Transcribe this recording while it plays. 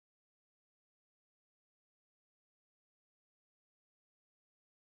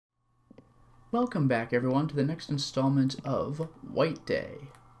Welcome back, everyone, to the next installment of White Day.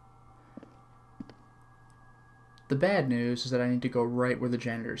 The bad news is that I need to go right where the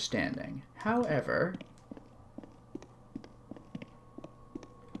janitor is standing. However,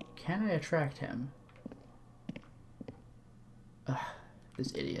 can I attract him? Ugh,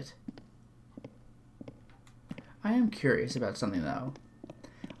 this idiot. I am curious about something, though.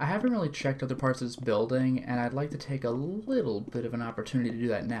 I haven't really checked other parts of this building, and I'd like to take a little bit of an opportunity to do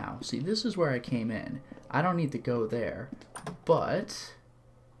that now. See, this is where I came in. I don't need to go there, but...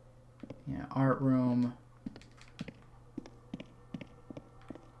 yeah, art room.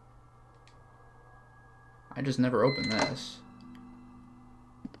 I just never opened this.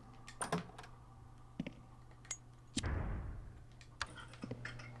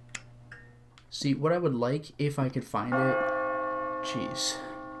 See, what I would like, if I could find it... jeez.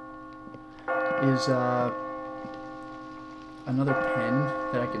 Is another pen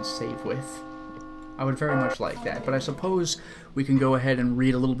that I can save with. I would very much like that, but I suppose we can go ahead and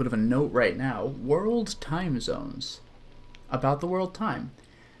read a little bit of a note right now. World time zones. About the world time.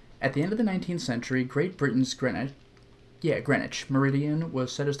 At the end of the 19th century, Great Britain's Greenwich meridian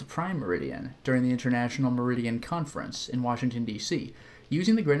was set as the prime meridian during the International Meridian Conference in Washington, D.C.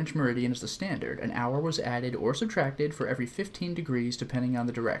 Using the Greenwich meridian as the standard, an hour was added or subtracted for every 15 degrees depending on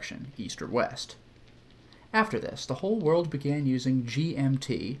the direction, east or west. After this, the whole world began using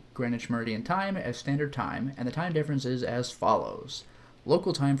GMT, Greenwich Meridian Time, as standard time, and the time difference is as follows.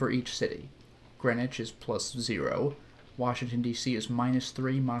 Local time for each city. Greenwich is +0, Washington, D.C. is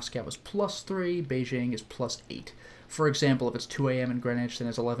 -3, Moscow is +3, Beijing is +8. For example, if it's 2 a.m. in Greenwich, then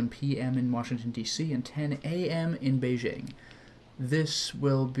it's 11 p.m. in Washington, D.C. and 10 a.m. in Beijing. This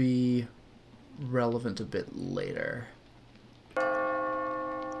will be relevant a bit later.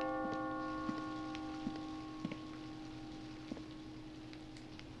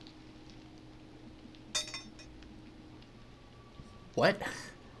 What?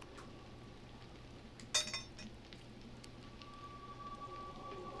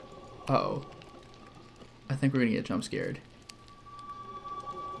 Uh-oh. I think we're gonna get jump scared.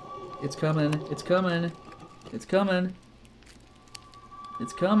 It's coming, it's coming, it's coming.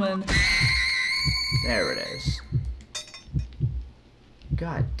 It's coming. There it is.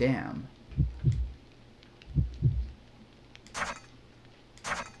 God damn.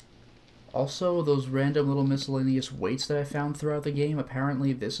 Also, those random little miscellaneous weights that I found throughout the game,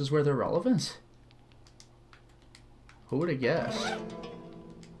 apparently this is where they're relevant? Who would have guessed?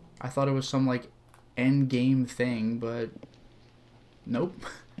 I thought it was some, like, end game thing, but nope.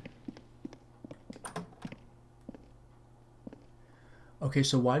 Okay,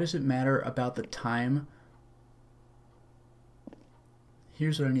 so why does it matter about the time?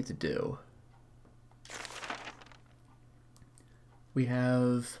 Here's what I need to do. We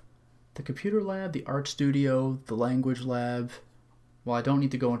have the computer lab, the art studio, the language lab. Well, I don't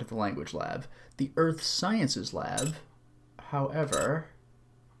need to go into the language lab. The earth sciences lab, however...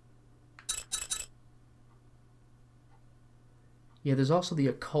 yeah, there's also the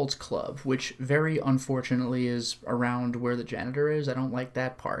occult club, which very unfortunately is around where the janitor is. I don't like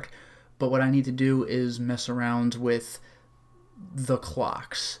that part. But what I need to do is mess around with the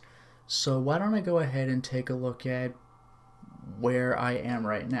clocks. So why don't I go ahead and take a look at where I am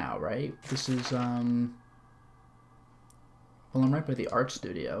right now, right? This is, well, I'm right by the art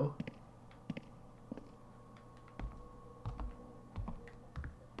studio.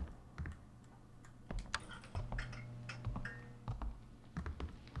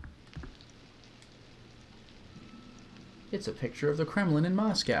 It's a picture of the Kremlin in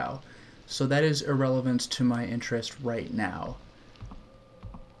Moscow. So that is irrelevant to my interest right now.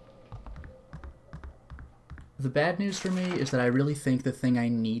 The bad news for me is that I really think the thing I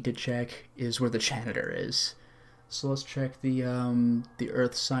need to check is where the janitor is. So let's check the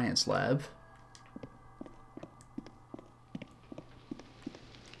Earth Science Lab.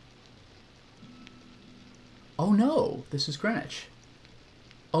 Oh no, this is Greenwich.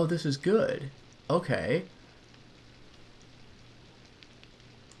 Oh, this is good. Okay.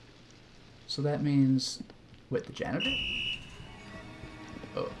 So that means... wait, the janitor?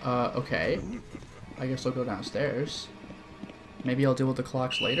 Oh, okay. I guess I'll go downstairs. Maybe I'll deal with the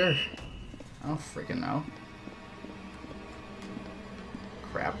clocks later? I don't freaking know.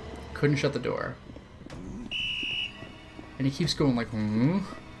 Crap. Couldn't shut the door. And he keeps going like, hmm?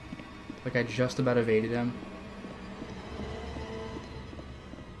 Like I just about evaded him.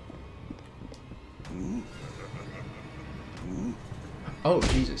 Oh,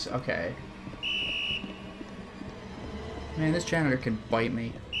 Jesus, okay. Man, this janitor can bite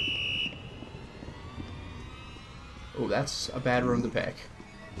me. Oh, that's a bad room to pick.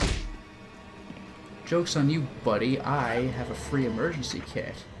 Joke's on you, buddy. I have a free emergency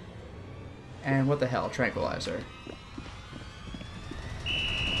kit. And what the hell, tranquilizer.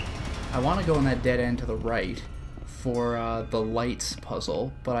 I want to go in that dead end to the right for the lights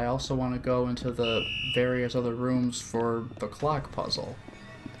puzzle, but I also want to go into the various other rooms for the clock puzzle.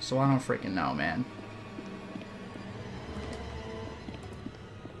 So I don't freaking know, man.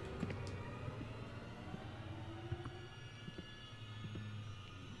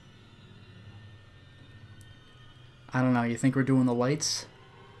 I don't know, you think we're doing the lights?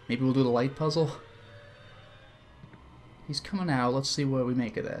 Maybe we'll do the light puzzle? He's coming out, let's see what we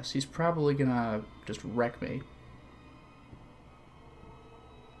make of this. He's probably gonna just wreck me.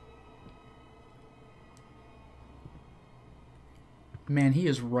 Man, he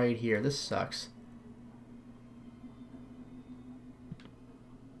is right here. This sucks.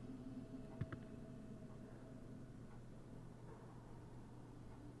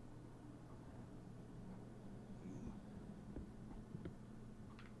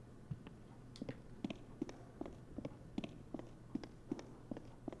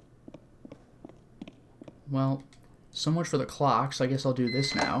 Well, so much for the clocks. I guess I'll do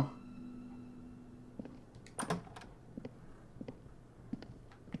this now.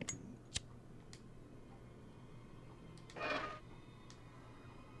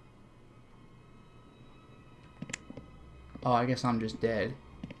 Oh, I guess I'm just dead.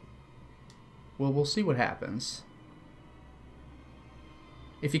 Well, we'll see what happens.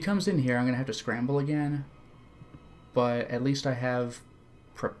 If he comes in here, I'm going to have to scramble again. But at least I have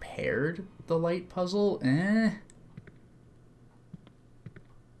prepared the light puzzle.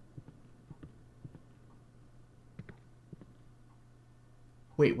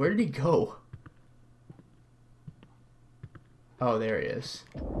 Wait, where did he go? Oh, there he is.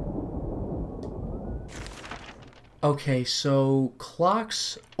 Okay, so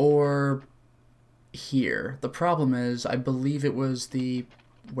clocks or here. The problem is, I believe it was the...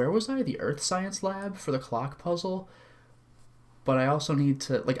 Where was I? The Earth Science Lab for the clock puzzle? But I also need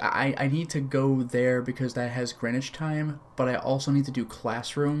to... Like, I need to go there because that has Greenwich time, but I also need to do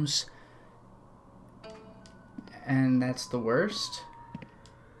classrooms. And that's the worst.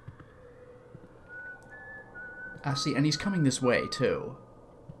 I see, and he's coming this way, too.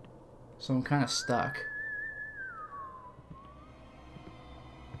 So I'm kind of stuck.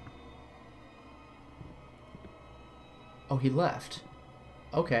 Oh, he left.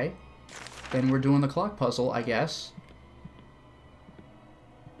 Okay. Then we're doing the clock puzzle, I guess.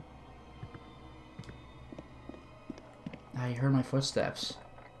 I heard my footsteps.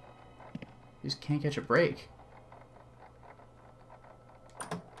 You just can't catch a break.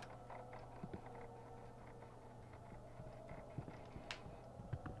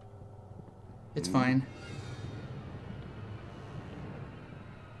 It's fine.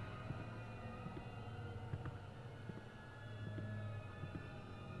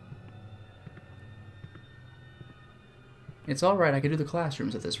 It's alright, I can do the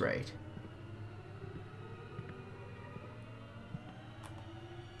classrooms at this rate.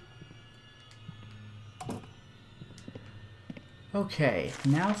 Okay,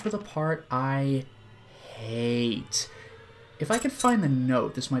 now for the part I hate. If I could find the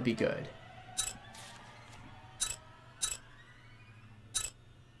note, this might be good.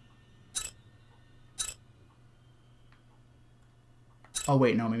 Oh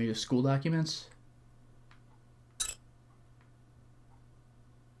wait, no, maybe the school documents?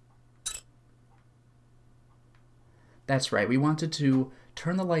 That's right, we wanted to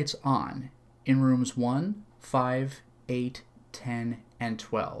turn the lights on in rooms 1, 5, 8, 10, and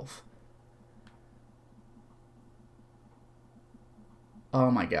 12.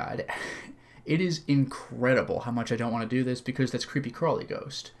 Oh my god. It is incredible how much I don't want to do this because that's creepy crawly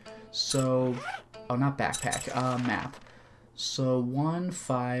ghost. So, oh, not backpack, map. So 1,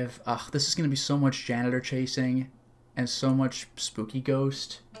 5, ugh, this is going to be so much janitor chasing and so much spooky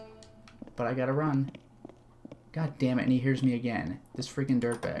ghost. But I gotta run. God damn it, and he hears me again. This freaking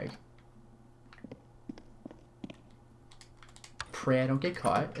dirtbag. Pray I don't get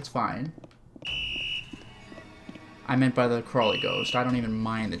caught. It's fine. I meant by the crawly ghost. I don't even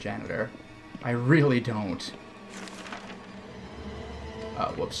mind the janitor. I really don't.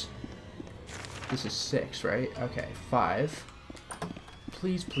 Oh, whoops. This is 6, right? Okay, 5.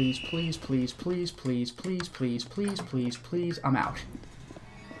 Please, please, please, please, please, please, please, please, please, please, please. I'm out.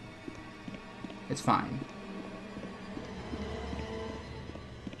 It's fine.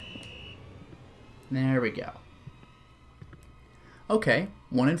 There we go. Okay,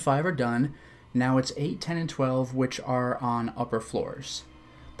 1 and 5 are done. Now it's 8, 10, and 12, which are on upper floors.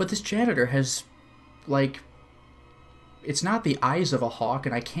 But this janitor has, like, It's not the eyes of a hawk,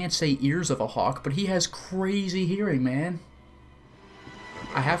 and I can't say ears of a hawk, but he has crazy hearing, man.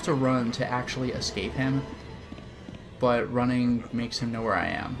 I have to run to actually escape him, but running makes him know where I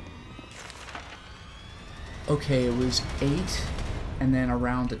am. Okay, it was 8, and then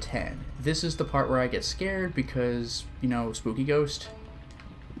around to 10. This is the part where I get scared because, you know, spooky ghost.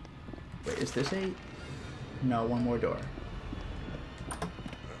 Wait, is this 8? No, one more door.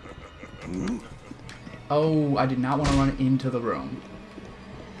 Oh, I did not want to run into the room.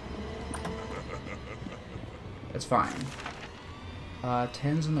 That's fine.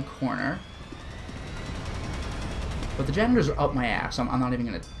 10's in the corner. But the janitor's are up my ass. I'm not even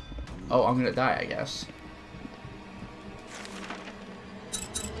gonna... Oh, I'm gonna die, I guess.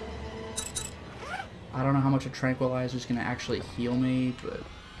 I don't know how much a tranquilizer's gonna actually heal me, but...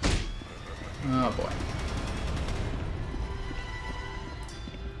 Oh, boy.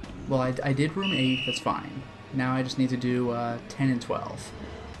 Well, I did room 8, that's fine. Now I just need to do 10 and 12.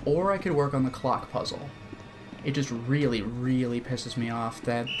 Or I could work on the clock puzzle. It just really, really pisses me off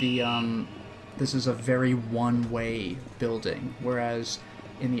that the, this is a very one-way building, whereas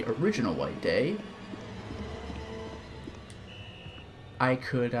in the original White Day, I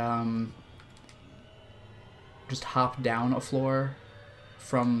could, just hop down a floor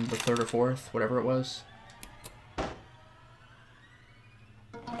from the 3rd or 4th, whatever it was.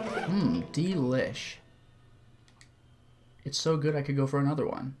 Delish. It's so good I could go for another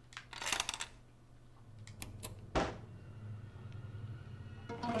one.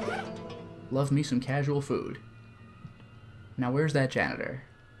 Love me some casual food. Now where's that janitor?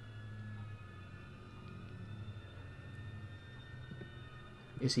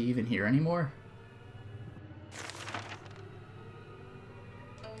 Is he even here anymore?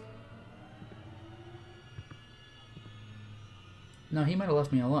 No, he might have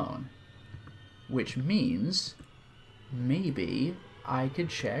left me alone. Which means maybe I could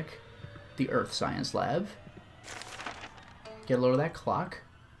check the Earth Science Lab. Get a load of that clock.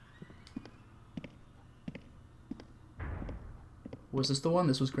 Was this the one?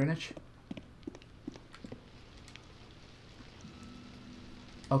 This was Greenwich?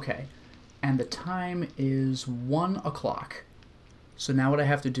 Okay. And the time is 1 o'clock. So now what I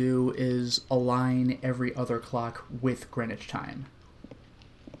have to do is align every other clock with Greenwich time.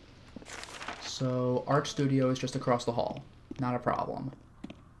 So Art Studio is just across the hall. Not a problem.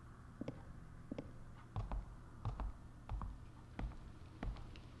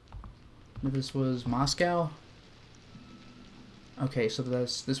 This was Moscow? Okay, so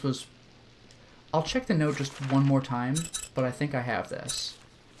this was... I'll check the note just one more time, but I think I have this.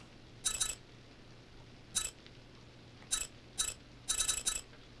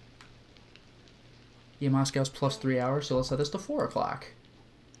 Yeah, Moscow's plus 3 hours, so let's set this to 4 o'clock.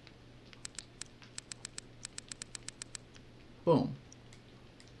 Boom.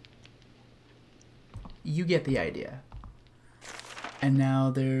 You get the idea. And now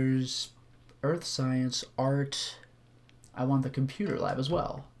there's Earth Science, Art. I want the computer lab as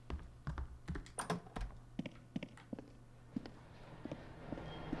well.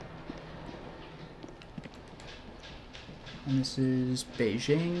 And this is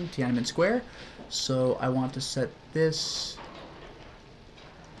Beijing, Tiananmen Square. So I want to set this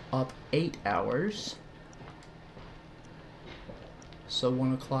up 8 hours. So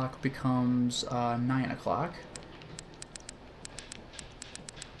 1 o'clock becomes 9 o'clock.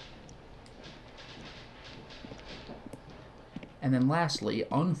 And then lastly,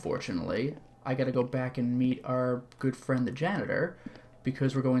 unfortunately, I gotta go back and meet our good friend the janitor,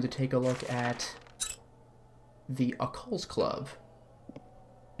 because we're going to take a look at the Occult Club.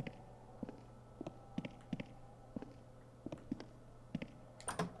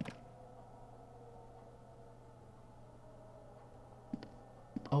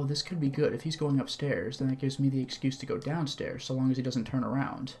 Oh, this could be good. If he's going upstairs, then that gives me the excuse to go downstairs, so long as he doesn't turn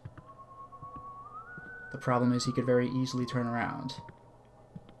around. The problem is he could very easily turn around.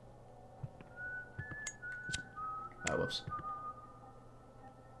 Oh, whoops.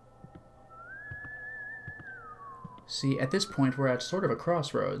 See, at this point, we're at sort of a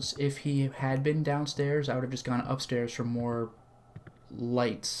crossroads. If he had been downstairs, I would have just gone upstairs for more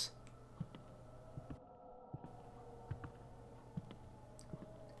lights.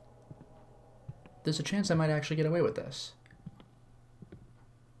 There's a chance I might actually get away with this.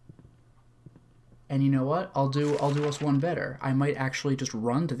 And you know what? I'll do us one better. I might actually just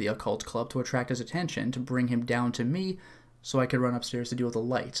run to the Occult Club to attract his attention, to bring him down to me, so I could run upstairs to deal with the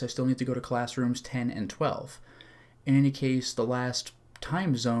lights. I still need to go to classrooms 10 and 12. In any case, the last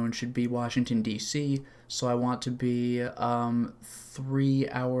time zone should be Washington, D.C., so I want to be 3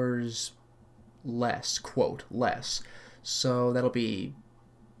 hours less, quote, less. So that'll be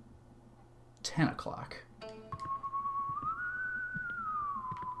 10 o'clock.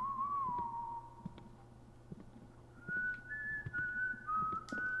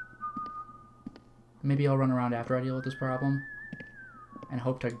 Maybe I'll run around after I deal with this problem. And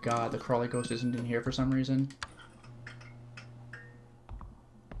hope to God the crawly ghost isn't in here for some reason.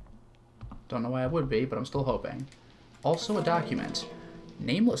 Don't know why I would be, but I'm still hoping. Also a document.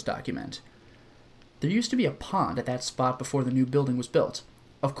 Nameless document. There used to be a pond at that spot before the new building was built.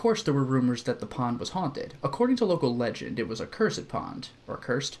 Of course there were rumors that the pond was haunted. According to local legend, it was a cursed pond, or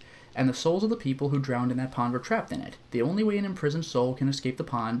cursed, and the souls of the people who drowned in that pond were trapped in it. The only way an imprisoned soul can escape the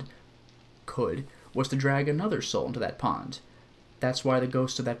pond, was to drag another soul into that pond. That's why the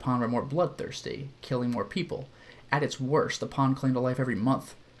ghosts of that pond were more bloodthirsty, killing more people. At its worst, the pond claimed a life every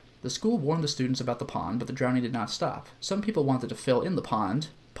month. The school warned the students about the pond, but the drowning did not stop. Some people wanted to fill in the pond,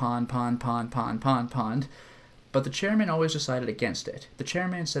 but the chairman always decided against it. The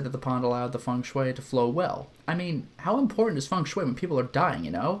chairman said that the pond allowed the feng shui to flow well. I mean, how important is feng shui when people are dying,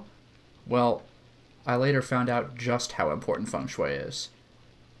 you know? Well, I later found out just how important feng shui is.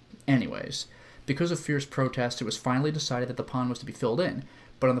 Anyways, because of fierce protest, it was finally decided that the pond was to be filled in,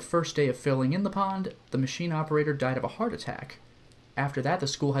 but on the first day of filling in the pond, the machine operator died of a heart attack. After that, the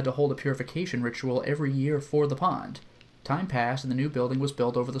school had to hold a purification ritual every year for the pond. Time passed, and the new building was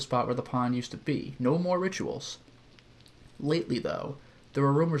built over the spot where the pond used to be. No more rituals. Lately, though, there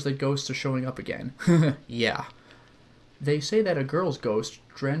were rumors that ghosts are showing up again. Yeah. They say that a girl's ghost,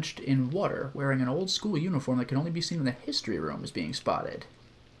 drenched in water, wearing an old school uniform that can only be seen in the history room, is being spotted.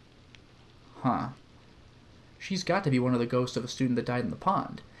 Huh. She's got to be one of the ghosts of a student that died in the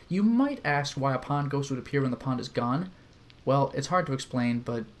pond. You might ask why a pond ghost would appear when the pond is gone. Well, it's hard to explain,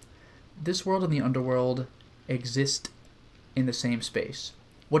 but this world and the underworld exist in the same space.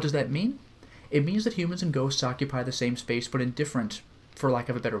 What does that mean? It means that humans and ghosts occupy the same space, but in different, for lack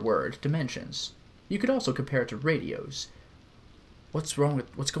of a better word, dimensions. You could also compare it to radios. What's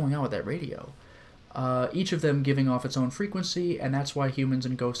going on with that radio? Each of them giving off its own frequency, and that's why humans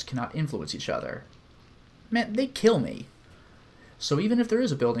and ghosts cannot influence each other. Man, they kill me. So even if there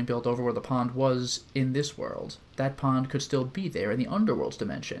is a building built over where the pond was in this world, that pond could still be there in the underworld's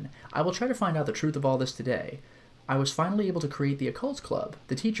dimension. I will try to find out the truth of all this today. I was finally able to create the occult club.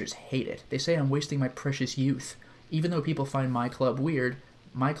 The teachers hate it. They say I'm wasting my precious youth. Even though people find my club weird,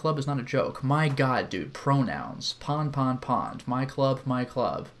 my club is not a joke. My God, dude, pronouns. Pond, pond, pond. My club, my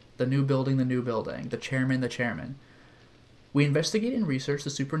club. The new building, the new building. The chairman, the chairman. We investigate and research the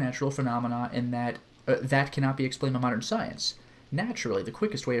supernatural phenomena in that cannot be explained by modern science. Naturally, the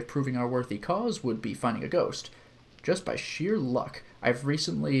quickest way of proving our worthy cause would be finding a ghost. Just by sheer luck, I've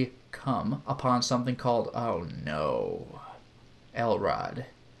recently come upon something called, oh no, Elrod.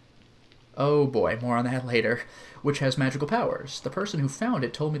 Oh boy, more on that later, which has magical powers. The person who found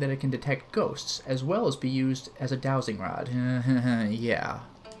it told me that it can detect ghosts, as well as be used as a dowsing rod. Yeah.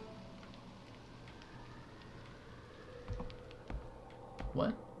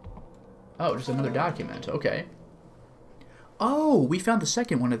 What? Oh, just another document, okay. Oh, we found the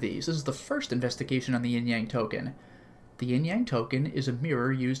second one of these. This is the first investigation on the yin-yang token. The yin-yang token is a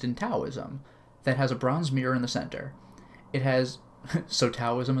mirror used in Taoism that has a bronze mirror in the center. It has... so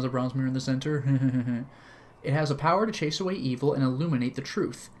Taoism has a bronze mirror in the center? It has a power to chase away evil and illuminate the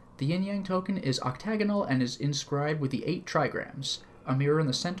truth. The yin-yang token is octagonal and is inscribed with the 8 trigrams, a mirror in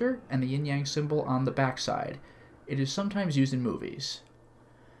the center, and the yin-yang symbol on the backside. It is sometimes used in movies.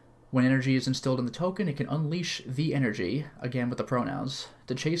 When energy is instilled in the token, it can unleash the energy, again with the pronouns,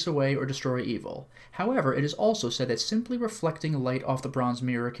 to chase away or destroy evil. However, it is also said that simply reflecting light off the bronze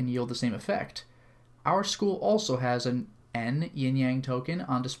mirror can yield the same effect. Our school also has an N yin-yang token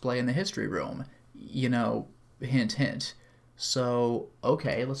on display in the history room. You know, hint, hint. So,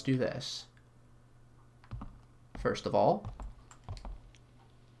 okay, let's do this. First of all,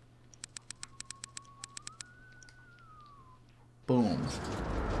 boom.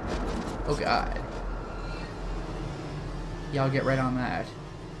 Oh god. Yeah, I'll get right on that.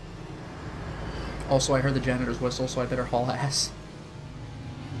 Also, I heard the janitor's whistle, so I better haul ass.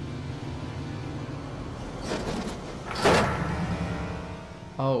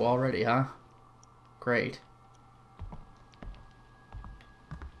 Oh, already, huh? Great.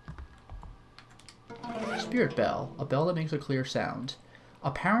 Spirit bell. A bell that makes a clear sound.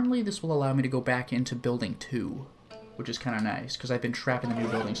 Apparently, this will allow me to go back into building 2. Which is kind of nice, because I've been trapped in the new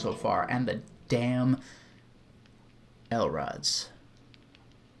building so far. And the damn L-rods.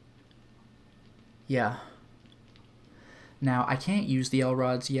 Yeah. Now, I can't use the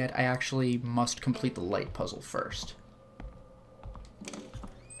L-rods yet. I actually must complete the light puzzle first.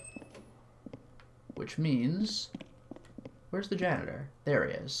 Which means Where's the janitor? There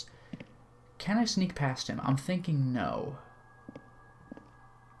he is. Can I sneak past him? I'm thinking no.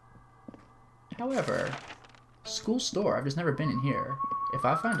 However, school store, I've just never been in here. If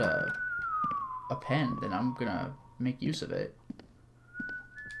I find a pen, then I'm gonna make use of it.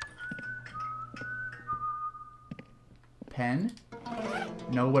 Pen?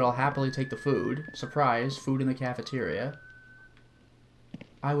 No, but I'll happily take the food. Surprise, food in the cafeteria.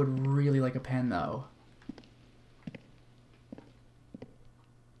 I would really like a pen, though.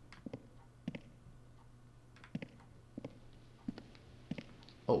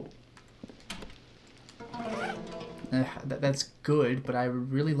 Oh. That's good, but I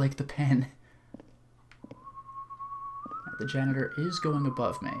would really like the pen. The janitor is going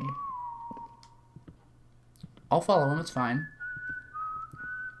above me. I'll follow him, it's fine.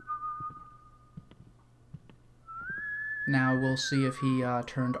 Now we'll see if he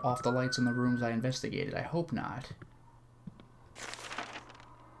turned off the lights in the rooms I investigated. I hope not.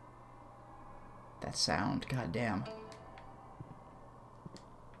 That sound, goddamn.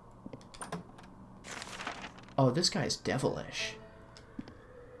 Oh, this guy's devilish.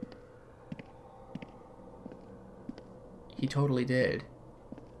 He totally did.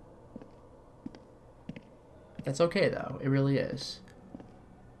 That's okay, though. It really is.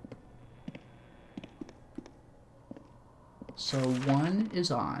 So 1 is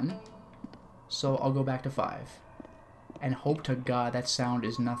on. So I'll go back to 5. And hope to God that sound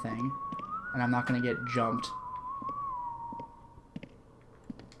is nothing. And I'm not going to get jumped.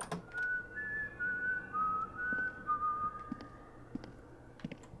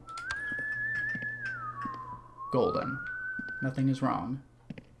 Golden. Nothing is wrong.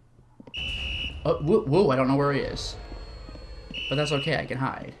 Oh, whoa, whoa, I don't know where he is. But that's okay, I can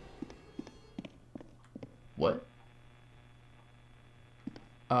hide. What?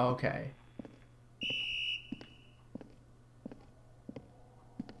 Oh, okay.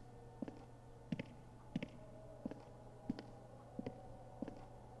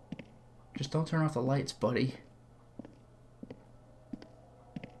 Just don't turn off the lights, buddy.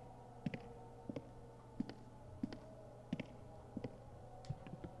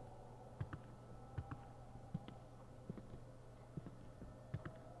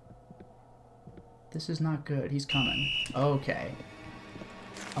 This is not good. He's coming. Okay.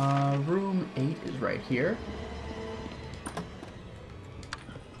 Room 8 is right here.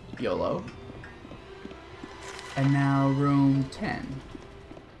 YOLO. And now room 10.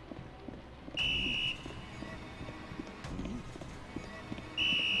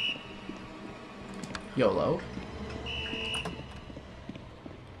 YOLO.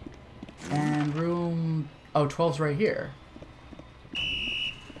 And room... Oh, 12's right here.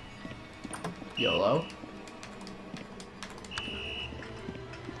 YOLO.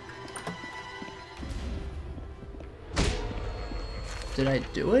 Did I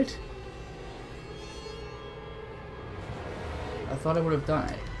do it? I thought I would have done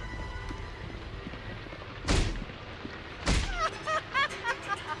it.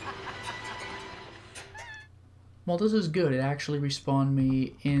 Well, this is good. It actually respawned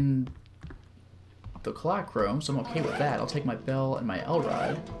me in the clock room, so I'm okay with that. I'll take my bell and my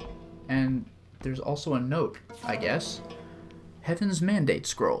L-Rod. And there's also a note, I guess. Heaven's Mandate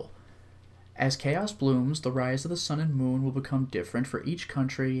Scroll. As chaos blooms, the rise of the sun and moon will become different for each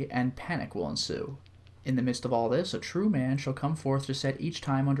country, and panic will ensue. In the midst of all this, a true man shall come forth to set each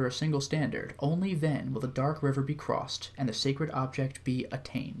time under a single standard. Only then will the dark river be crossed, and the sacred object be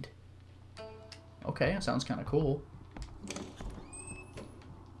attained. Okay, that sounds kind of cool.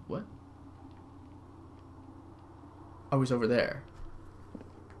 What? Oh, he's over there.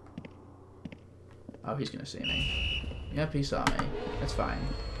 Oh, he's gonna see me. Yep, he saw me. That's fine.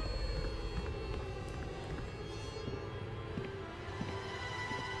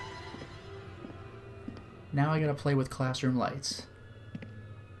 Now I gotta play with classroom lights.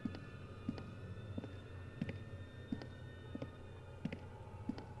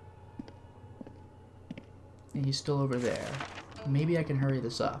 And he's still over there. Maybe I can hurry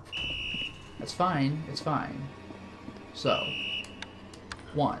this up. That's fine, it's fine. So,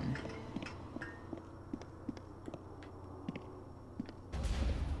 1.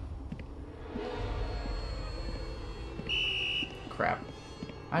 Crap.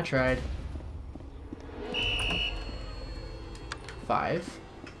 I tried. 5.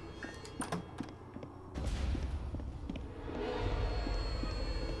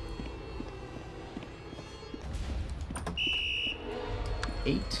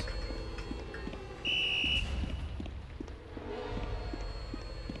 8.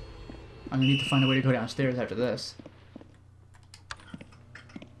 I'm gonna need to find a way to go downstairs after this.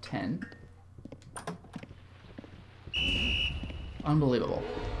 10. Unbelievable.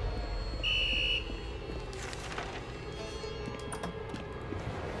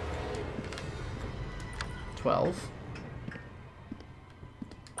 $12.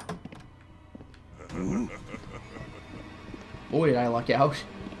 Boy, did I luck out.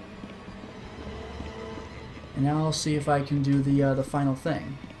 And now I'll see if I can do the final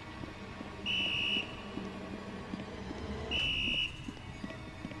thing.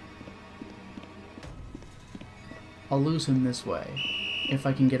 I'll lose him this way, if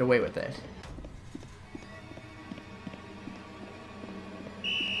I can get away with it.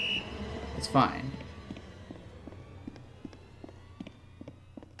 It's fine.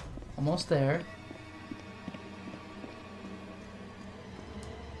 Almost there.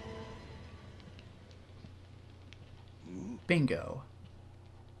 Bingo.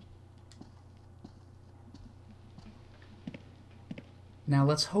 Now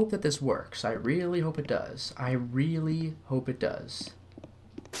let's hope that this works. I really hope it does. I really hope it does.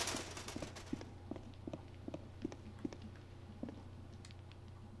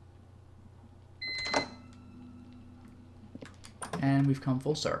 And we've come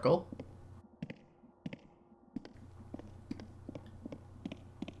full circle.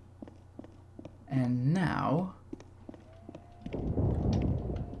 And now...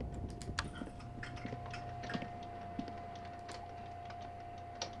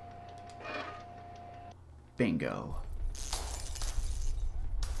 bingo.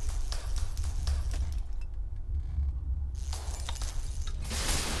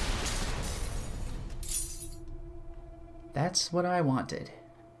 That's what I wanted.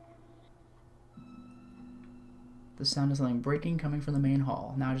 The sound of something breaking coming from the main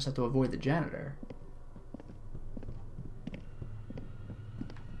hall. Now I just have to avoid the janitor.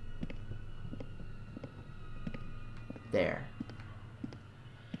 There.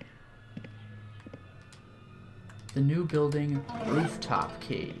 The new building rooftop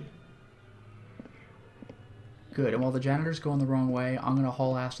key. Good, and while the janitor's going the wrong way, I'm going to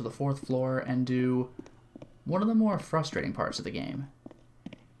haul ass to the 4th floor and do one of the more frustrating parts of the game.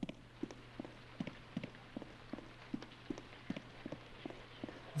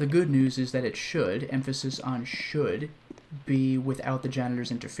 The good news is that it should, emphasis on should, be without the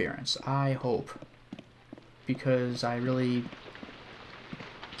janitor's interference. I hope. Because I really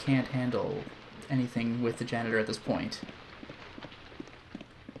can't handle anything with the janitor at this point.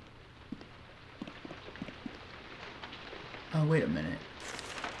 Oh, wait a minute.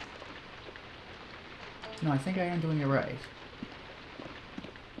 No, I think I am doing it right.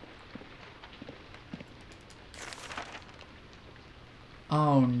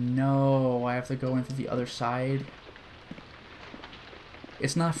 Oh no, I have to go in through the other side.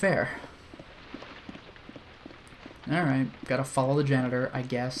 It's not fair. Alright, gotta follow the janitor, I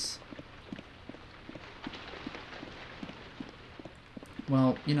guess.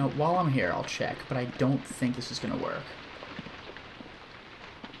 Well, you know, while I'm here, I'll check, but I don't think this is gonna work.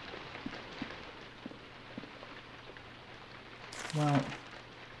 Well...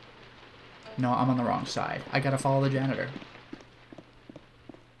 no, I'm on the wrong side. I gotta follow the janitor.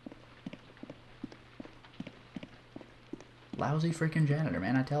 Lousy freaking janitor,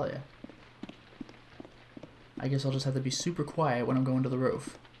 man, I tell ya. I guess I'll just have to be super quiet when I'm going to the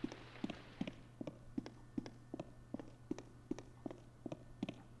roof.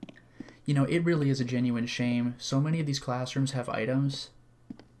 You know, it really is a genuine shame. So many of these classrooms have items,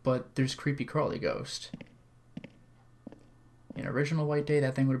 but there's Creepy Crawly Ghost. In original White Day,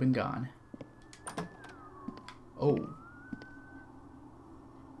 that thing would have been gone. Oh.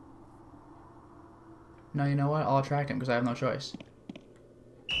 No, you know what? I'll attract him because I have no choice.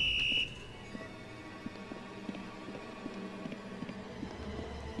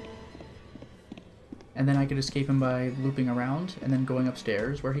 And then I could escape him by looping around and then going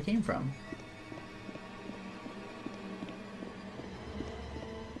upstairs where he came from.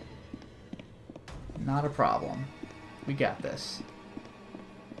 Not a problem. We got this.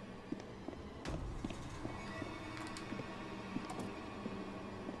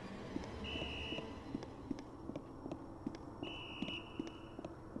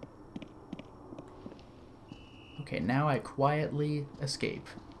 Okay, now I quietly escape.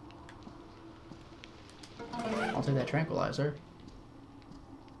 I'll take that tranquilizer.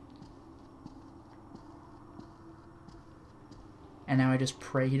 And now I just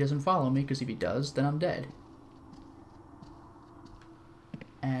pray he doesn't follow me, because if he does, then I'm dead.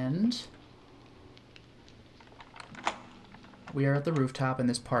 And we are at the rooftop, and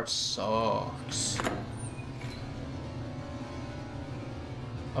this part sucks.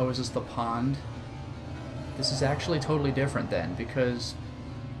 Oh, is this the pond? This is actually totally different then, because...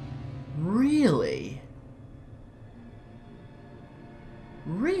 really?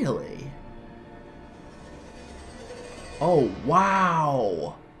 Really? Oh,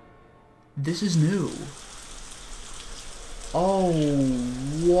 wow! This is new. Oh,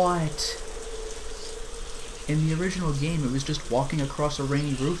 what? In the original game, it was just walking across a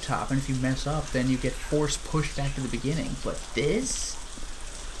rainy rooftop, and if you mess up, then you get force pushed back to the beginning. But this?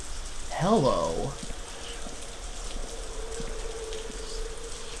 Hello.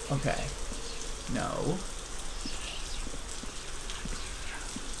 Okay. No.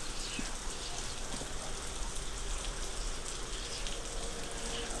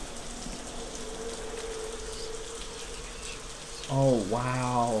 Oh,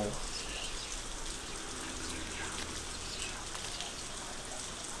 wow.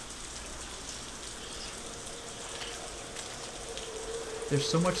 There's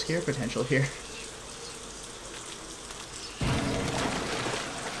so much scare potential here.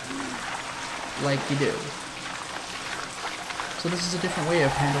 Like you do. So this is a different way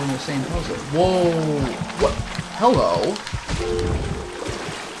of handling the same puzzle. Whoa! What? Hello?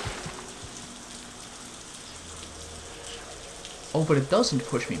 Oh, but it doesn't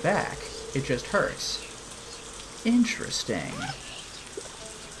push me back. It just hurts. Interesting.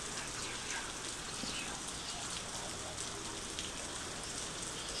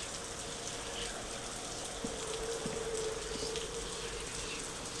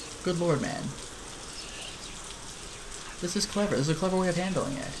 Good lord, man. This is clever. This is a clever way of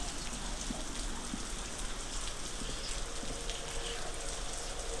handling it.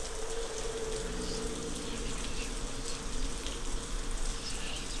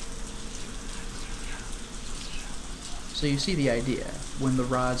 So you see the idea. When the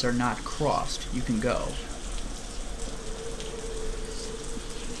rods are not crossed, you can go.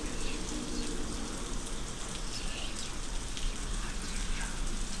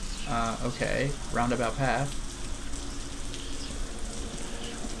 Okay. Roundabout path.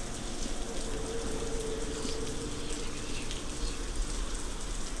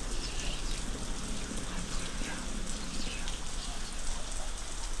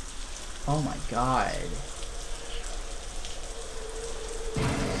 Oh my god.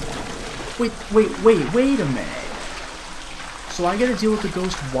 Wait a minute. So I gotta deal with the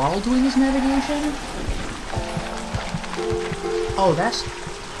ghost while doing this navigation? Oh, that's...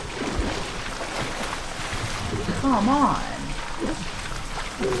 Come on.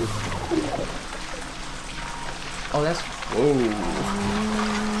 Oh, that's... Whoa.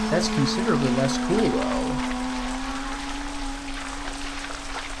 That's considerably less cool, though.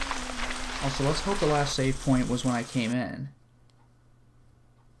 Also, let's hope the last save point was when I came in.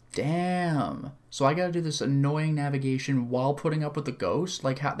 Damn. So I gotta do this annoying navigation while putting up with the ghost?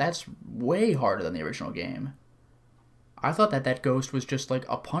 Like, how? That's way harder than the original game. I thought that that ghost was just like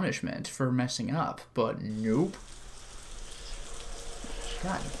a punishment for messing up, but nope.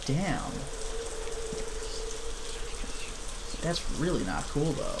 God damn. That's really not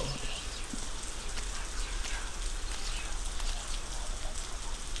cool, though.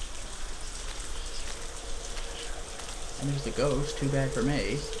 And there's the ghost. Too bad for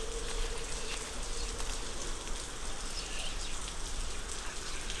me.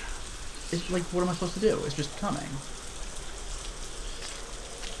 It's like, what am I supposed to do? It's just coming.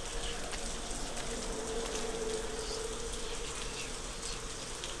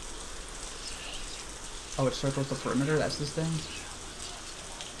 Oh, it circles the perimeter? That's this thing?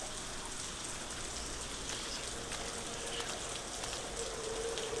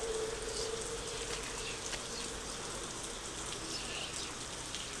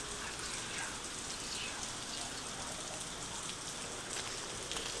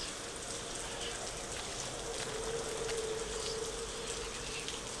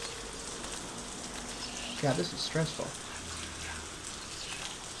 God, this is stressful.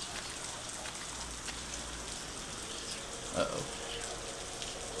 Uh-oh.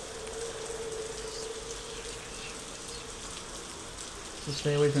 So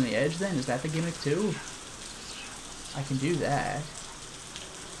stay away from the edge then? Is that the gimmick too? I can do that.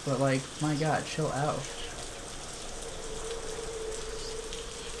 But like, my god, chill out.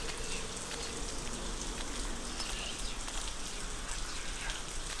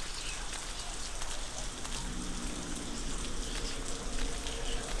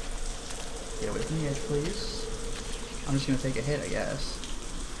 Get away from the edge, please. I'm just gonna take a hit, I guess.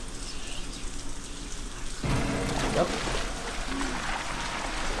 Yep.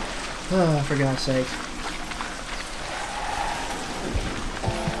 For God's sake.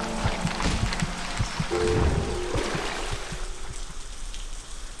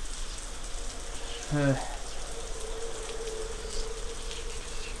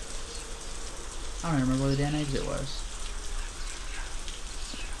 I don't remember where the damn exit was.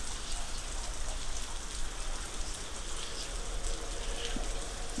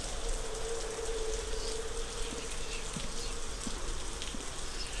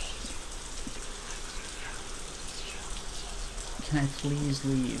 Can I please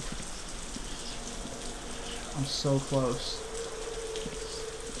leave? I'm so close.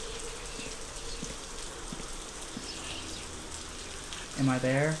 Am I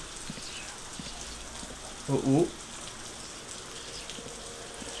there? Oh, ooh.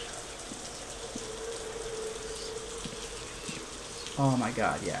 Oh my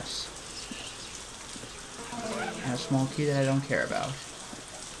god, yes. And a small key that I don't care about.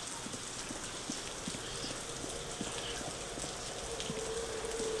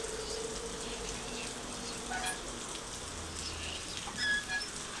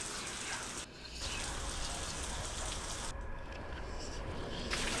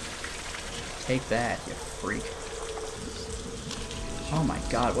 Take that, you freak. Oh my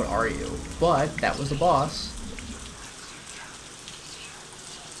god, what are you? But that was the boss.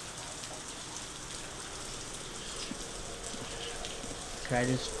 Could I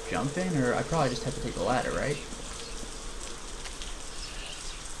just jump in, or I probably just have to take the ladder, right?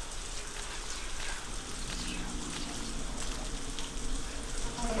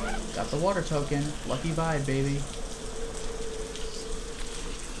 Got the water token. Lucky vibe, baby.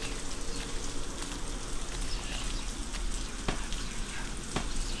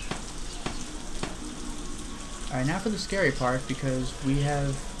 Alright, now for the scary part, because we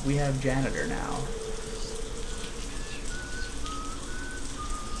have janitor now.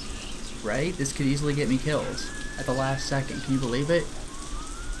 Right? This could easily get me killed at the last second. Can you believe it?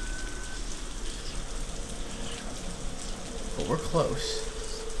 But we're close.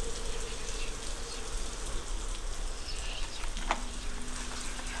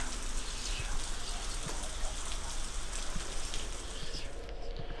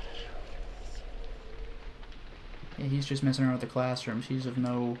 Yeah, he's just messing around with the classroom. She's of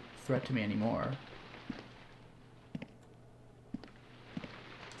no threat to me anymore.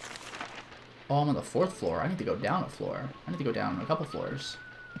 Oh, I'm on the 4th floor. I need to go down a floor. I need to go down a couple floors.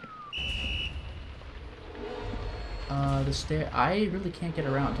 The stair... I really can't get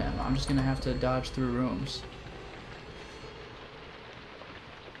around him. I'm just gonna have to dodge through rooms.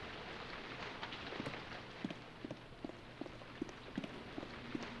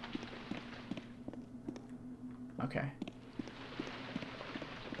 Okay.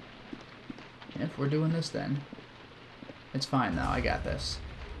 If we're doing this, then it's fine, though. I got this.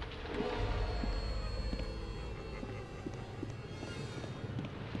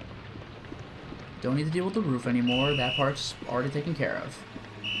 Don't need to deal with the roof anymore. That part's already taken care of.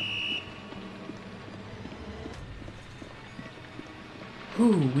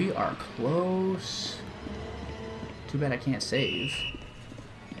 Whew, we are close. Too bad I can't save.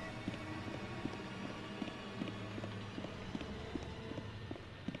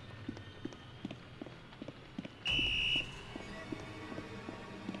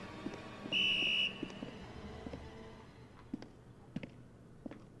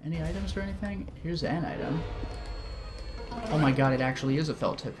 Any items or anything? Here's an item. Oh my god, it actually is a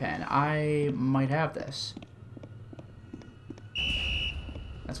felt tip pen. I might have this.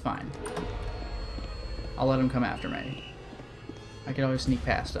 That's fine. I'll let him come after me. I can always sneak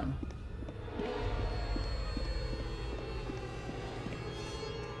past him.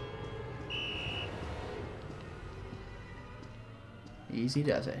 Easy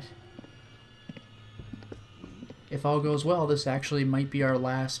does it. If all goes well, this actually might be our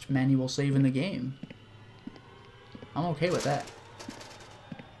last manual save in the game. I'm okay with that.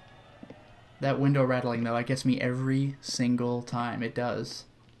 That window rattling, though, it gets me every single time. It does.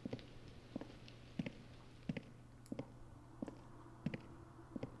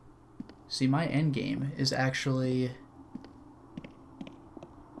 See, my end game is actually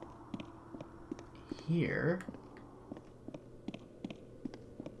here.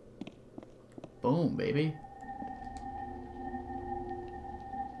 Boom, baby.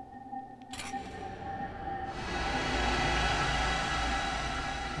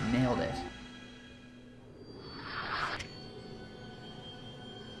 Nailed it.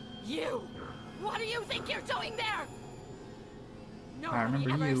 You! What do you think you're doing there? I remember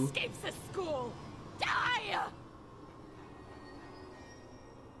Nobody ever you. escapes this school. Die!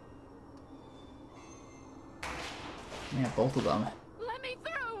 Yeah, both of them. Let me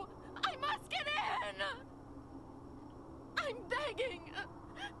through! I must get in! I'm begging!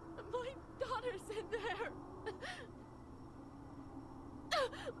 My daughter's in there!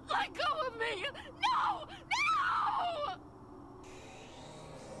 Let go of me! No! No!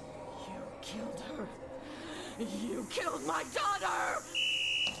 You killed her! You killed my daughter!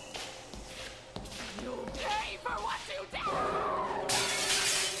 You'll pay for what you did!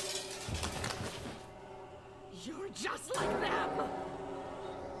 You're just like them!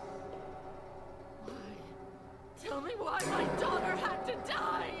 Why? Tell me why my daughter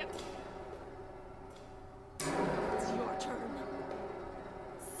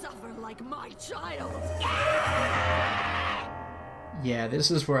take my child. Yeah,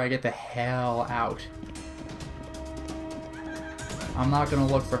 this is where I get the hell out. I'm not gonna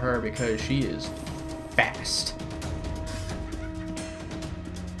look for her because she is fast.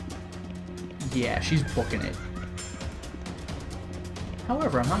 Yeah, she's booking it.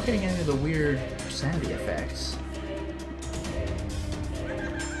 However, I'm not getting any of the weird sanity effects.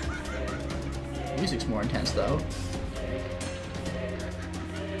 Music's more intense, though.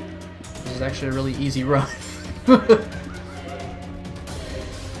 This is actually a really easy run.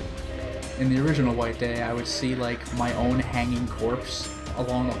 In the original White Day, I would see, like, my own hanging corpse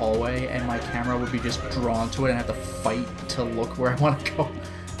along the hallway, and my camera would be just drawn to it and have to fight to look where I want to go.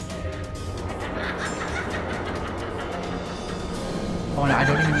 Oh, and I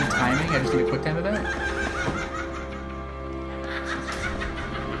don't even need timing, I just need a quick time event?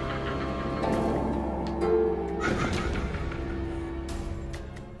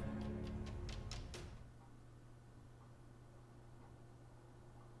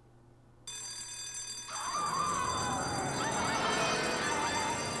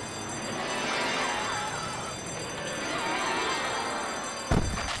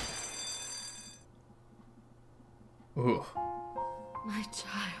 Ooh. My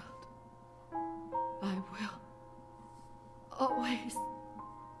child, I will always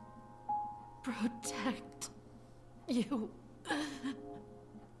protect you.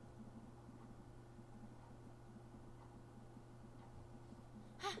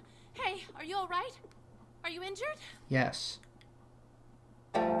 Hey, are you all right? Are you injured? Yes.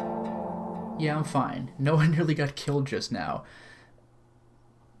 Yeah, I'm fine. No one nearly got killed just now.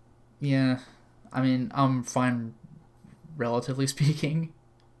 Yeah, I mean, I'm fine, relatively speaking.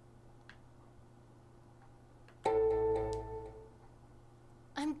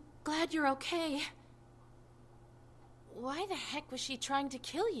 I'm glad you're okay. Why the heck was she trying to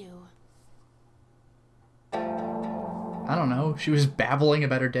kill you? I don't know. She was babbling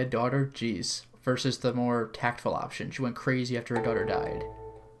about her dead daughter. Jeez. Versus the more tactful option. She went crazy after her daughter died.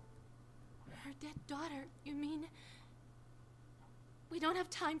 Her dead daughter, you mean? We don't have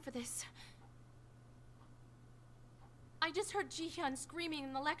time for this. I just heard Ji-hyun screaming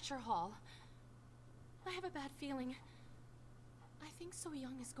in the lecture hall. I have a bad feeling. I think So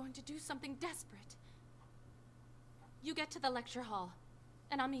Young is going to do something desperate. You get to the lecture hall,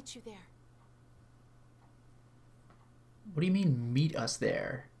 and I'll meet you there. What do you mean, meet us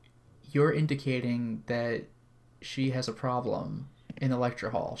there? You're indicating that she has a problem in the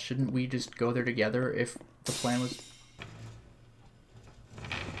lecture hall. Shouldn't we just go there together if the plan was...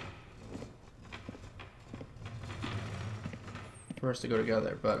 for us to go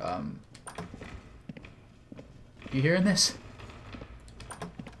together, but, you hearing this?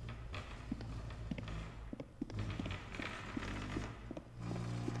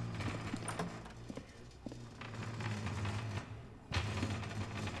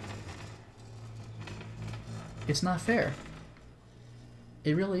 It's not fair.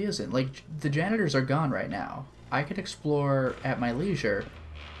 It really isn't. Like, the janitors are gone right now. I could explore at my leisure,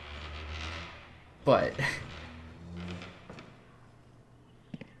 but...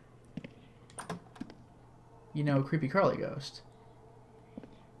 you know, creepy Carly ghost.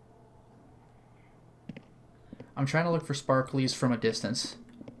 I'm trying to look for sparklies from a distance.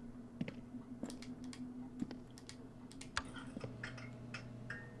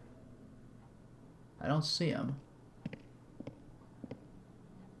 I don't see them.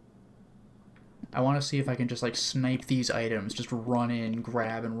 I want to see if I can just, like, snipe these items. Just run in,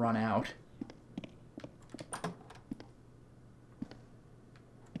 grab, and run out.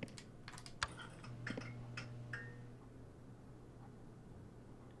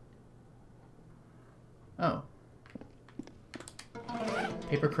 Oh.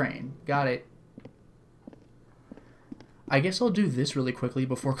 Paper crane. Got it. I guess I'll do this really quickly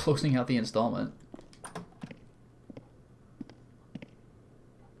before closing out the installment.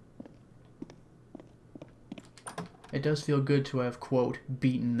 It does feel good to have, quote,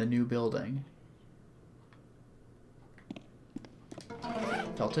 beaten the new building.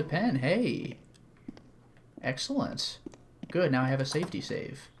 Felted pen, hey! Excellent. Good, now I have a safety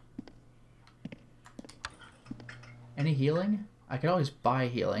save. Any healing? I could always buy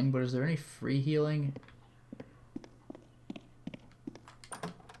healing, but is there any free healing?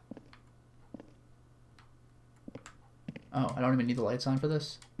 Oh, I don't even need the lights on for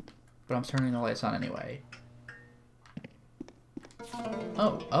this? But I'm turning the lights on anyway.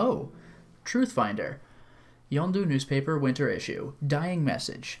 Oh. Truth Finder. Yeondu newspaper, winter issue. Dying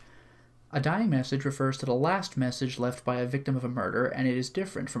message. A dying message refers to the last message left by a victim of a murder, and it is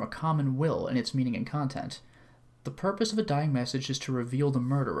different from a common will in its meaning and content. The purpose of a dying message is to reveal the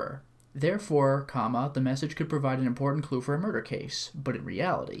murderer. Therefore, the message could provide an important clue for a murder case, but in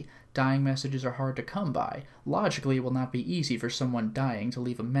reality, dying messages are hard to come by. Logically, it will not be easy for someone dying to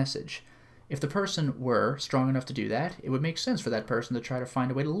leave a message. If the person were strong enough to do that, it would make sense for that person to try to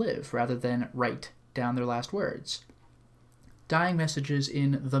find a way to live, rather than write down their last words. Dying messages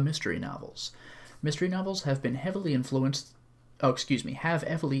in the mystery novels. Mystery novels have heavily influenced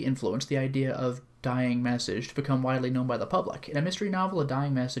the idea of dying message to become widely known by the public. In a mystery novel, a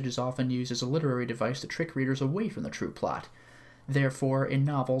dying message is often used as a literary device to trick readers away from the true plot. Therefore, in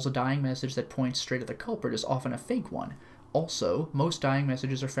novels, a dying message that points straight at the culprit is often a fake one. Also, most dying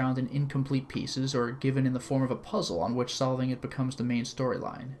messages are found in incomplete pieces or given in the form of a puzzle on which solving it becomes the main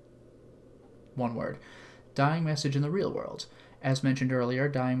storyline. One word. Dying message in the real world. As mentioned earlier,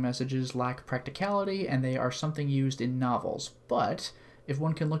 dying messages lack practicality and they are something used in novels, but if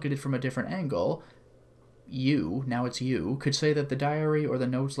one can look at it from a different angle, you could say that the diary or the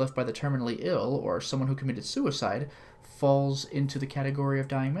notes left by the terminally ill or someone who committed suicide falls into the category of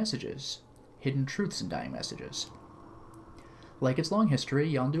dying messages. Hidden truths in dying messages. Like its long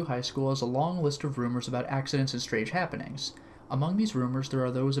history, Yondu High School has a long list of rumors about accidents and strange happenings. Among these rumors, there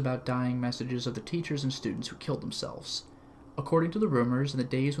are those about dying messages of the teachers and students who killed themselves. According to the rumors, in the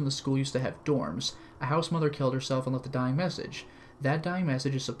days when the school used to have dorms, a house mother killed herself and left a dying message. That dying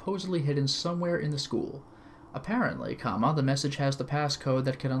message is supposedly hidden somewhere in the school. Apparently, the message has the passcode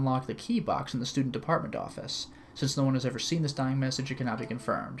that can unlock the key box in the student department office. Since no one has ever seen this dying message, it cannot be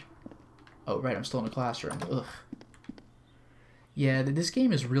confirmed. Oh, right, I'm still in the classroom. Ugh. Yeah, this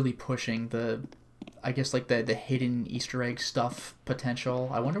game is really pushing the hidden Easter egg stuff potential.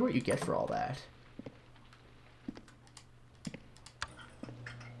 I wonder what you get for all that.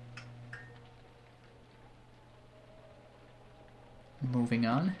 Moving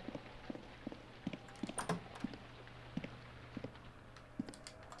on.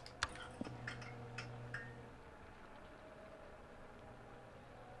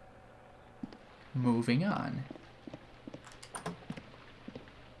 Moving on.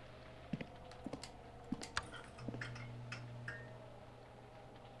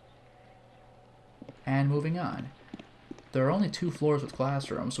 And moving on. There are only 2 floors with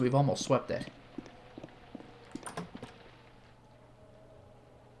classrooms, so we've almost swept it.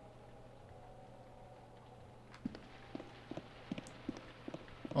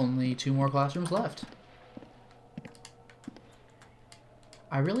 Only 2 more classrooms left.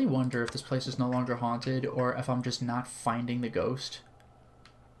 I really wonder if this place is no longer haunted, or if I'm just not finding the ghost.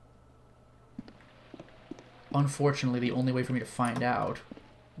 Unfortunately, the only way for me to find out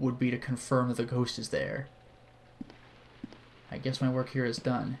would be to confirm that the ghost is there. I guess my work here is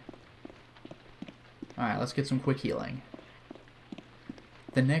done. Alright, let's get some quick healing.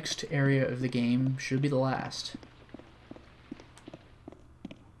 The next area of the game should be the last.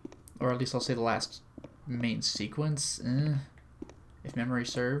 Or at least I'll say the last main sequence, if memory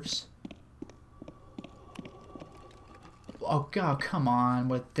serves. Oh god, come on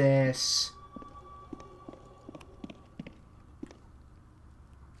with this.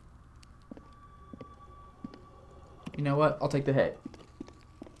 You know what? I'll take the hit.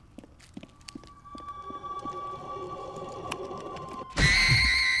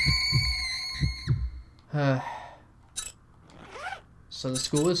 So the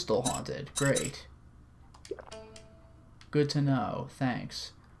school is still haunted. Great. Good to know.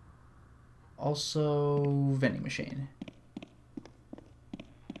 Thanks. Also, vending machine.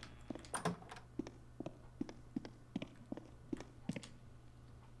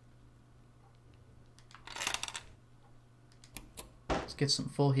 Let's get some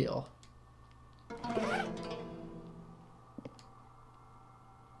full heal.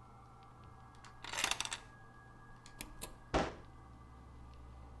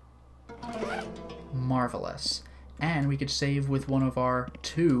 Marvelous. And we could save with one of our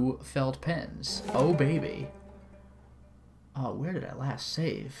 2 felt pens. Oh, baby. Oh, where did I last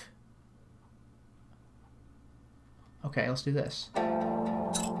save? Okay, let's do this.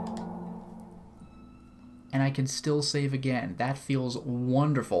 And I can still save again. That feels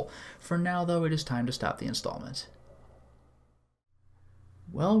wonderful. For now, though, it is time to stop the installment.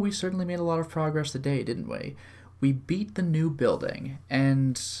 Well, we certainly made a lot of progress today, didn't we? We beat the new building,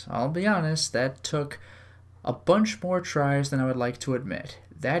 and I'll be honest, that took a bunch more tries than I would like to admit.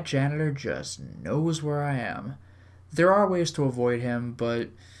 That janitor just knows where I am. There are ways to avoid him, but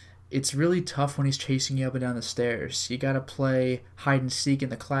it's really tough when he's chasing you up and down the stairs. You gotta play hide and seek in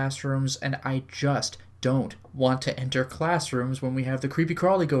the classrooms, and I just don't want to enter classrooms when we have the creepy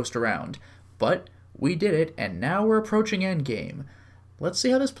crawly ghost around. But we did it, and now we're approaching endgame. Let's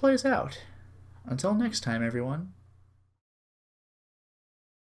see how this plays out. Until next time, everyone.